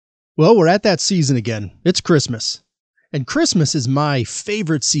Well, we're at that season again. It's Christmas. And Christmas is my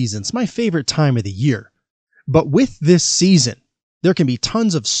favorite season. It's my favorite time of the year. But with this season, there can be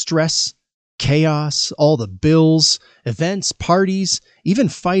tons of stress, chaos, all the bills, events, parties, even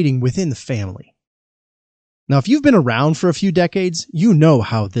fighting within the family. Now, if you've been around for a few decades, you know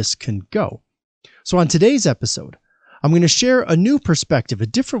how this can go. So on today's episode, I'm going to share a new perspective, a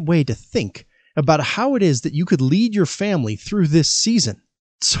different way to think about how it is that you could lead your family through this season.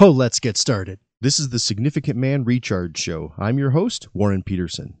 So let's get started. This is the Significant Man Recharge Show. I'm your host, Warren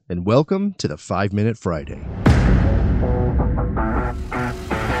Peterson, and welcome to the 5 Minute Friday.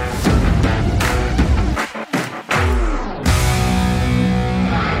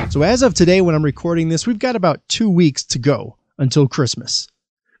 So as of today, when I'm recording this, we've got about 2 weeks to go until Christmas.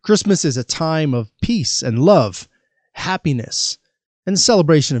 Christmas is a time of peace and love, happiness, and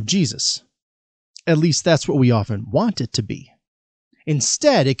celebration of Jesus. At least that's what we often want it to be.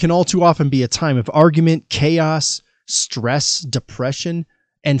 Instead, it can all too often be a time of argument, chaos, stress, depression,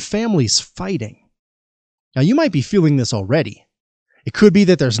 and families fighting. Now, you might be feeling this already. It could be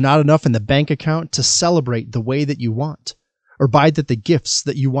that there's not enough in the bank account to celebrate the way that you want, or buy the gifts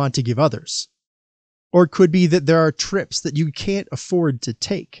that you want to give others. Or it could be that there are trips that you can't afford to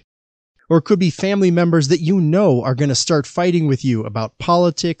take. Or it could be family members that you know are going to start fighting with you about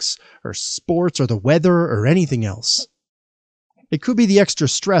politics, or sports, or the weather, or anything else. It could be the extra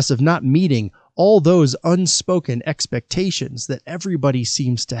stress of not meeting all those unspoken expectations that everybody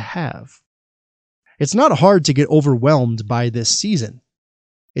seems to have. It's not hard to get overwhelmed by this season.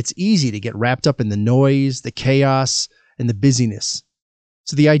 It's easy to get wrapped up in the noise, the chaos, and the busyness.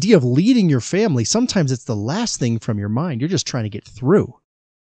 So the idea of leading your family, sometimes it's the last thing from your mind. You're just trying to get through.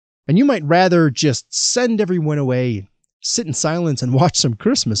 And you might rather just send everyone away, sit in silence, and watch some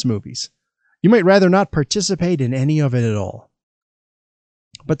Christmas movies. You might rather not participate in any of it at all.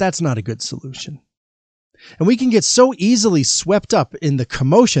 But that's not a good solution. And we can get so easily swept up in the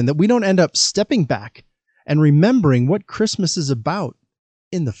commotion that we don't end up stepping back and remembering what Christmas is about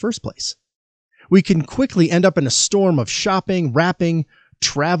in the first place. We can quickly end up in a storm of shopping, wrapping,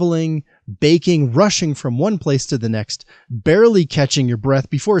 traveling, baking, rushing from one place to the next, barely catching your breath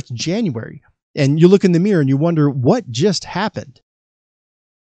before it's January. And you look in the mirror and you wonder, what just happened?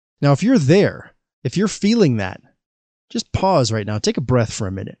 Now, if you're there, if you're feeling that, just pause right now. Take a breath for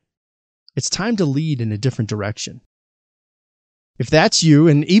a minute. It's time to lead in a different direction. If that's you,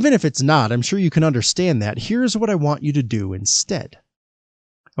 and even if it's not, I'm sure you can understand that. Here's what I want you to do instead.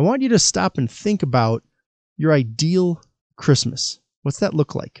 I want you to stop and think about your ideal Christmas. What's that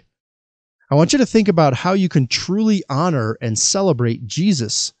look like? I want you to think about how you can truly honor and celebrate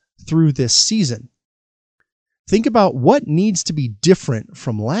Jesus through this season. Think about what needs to be different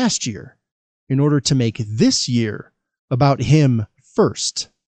from last year in order to make this year about Him first.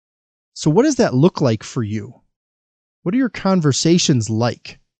 So what does that look like for you? What are your conversations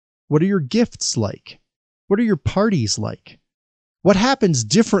like? What are your gifts like? What are your parties like? What happens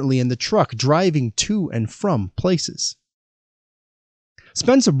differently in the truck driving to and from places?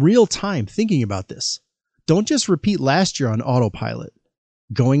 Spend some real time thinking about this. Don't just repeat last year on autopilot,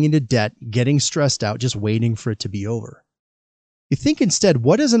 going into debt, getting stressed out, just waiting for it to be over. You think instead,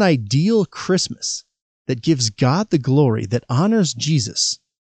 what is an ideal Christmas that gives God the glory, that honors Jesus?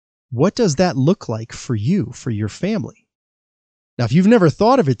 What does that look like for you, for your family? Now, if you've never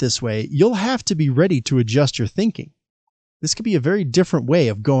thought of it this way, you'll have to be ready to adjust your thinking. This could be a very different way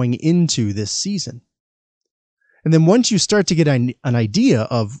of going into this season. And then once you start to get an idea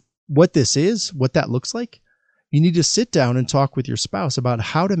of what this is, what that looks like, you need to sit down and talk with your spouse about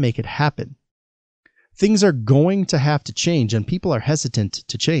how to make it happen. Things are going to have to change, and people are hesitant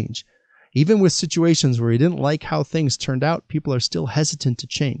to change. Even with situations where you didn't like how things turned out, people are still hesitant to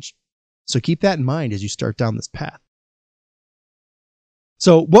change. So keep that in mind as you start down this path.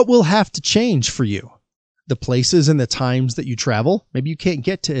 So what will have to change for you? The places and the times that you travel. Maybe you can't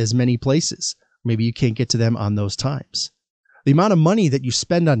get to as many places. Maybe you can't get to them on those times. The amount of money that you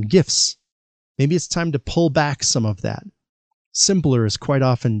spend on gifts. Maybe it's time to pull back some of that. Simpler is quite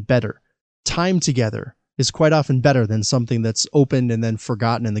often better. Time together is quite often better than something that's opened and then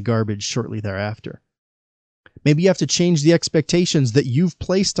forgotten in the garbage shortly thereafter. Maybe you have to change the expectations that you've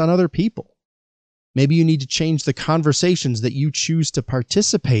placed on other people. Maybe you need to change the conversations that you choose to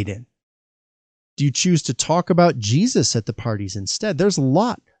participate in. Do you choose to talk about Jesus at the parties instead? There's a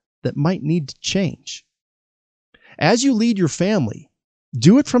lot that might need to change. As you lead your family,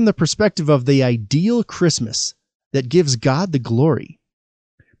 do it from the perspective of the ideal Christmas that gives God the glory.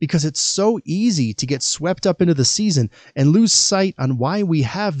 Because it's so easy to get swept up into the season and lose sight on why we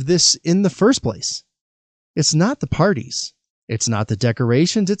have this in the first place. It's not the parties. It's not the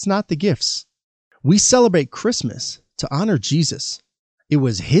decorations. It's not the gifts. We celebrate Christmas to honor Jesus. It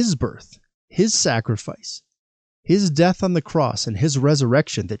was his birth, his sacrifice, his death on the cross, and his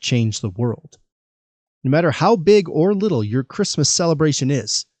resurrection that changed the world. No matter how big or little your Christmas celebration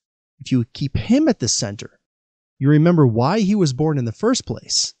is, if you keep him at the center, you remember why he was born in the first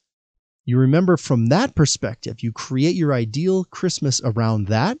place. You remember from that perspective, you create your ideal Christmas around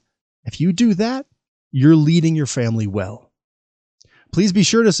that. If you do that, you're leading your family well. Please be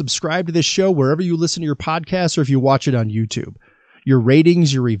sure to subscribe to this show wherever you listen to your podcasts or if you watch it on YouTube. Your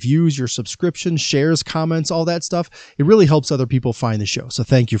ratings, your reviews, your subscriptions, shares, comments, all that stuff, it really helps other people find the show. So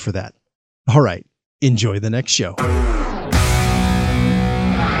thank you for that. All right, enjoy the next show.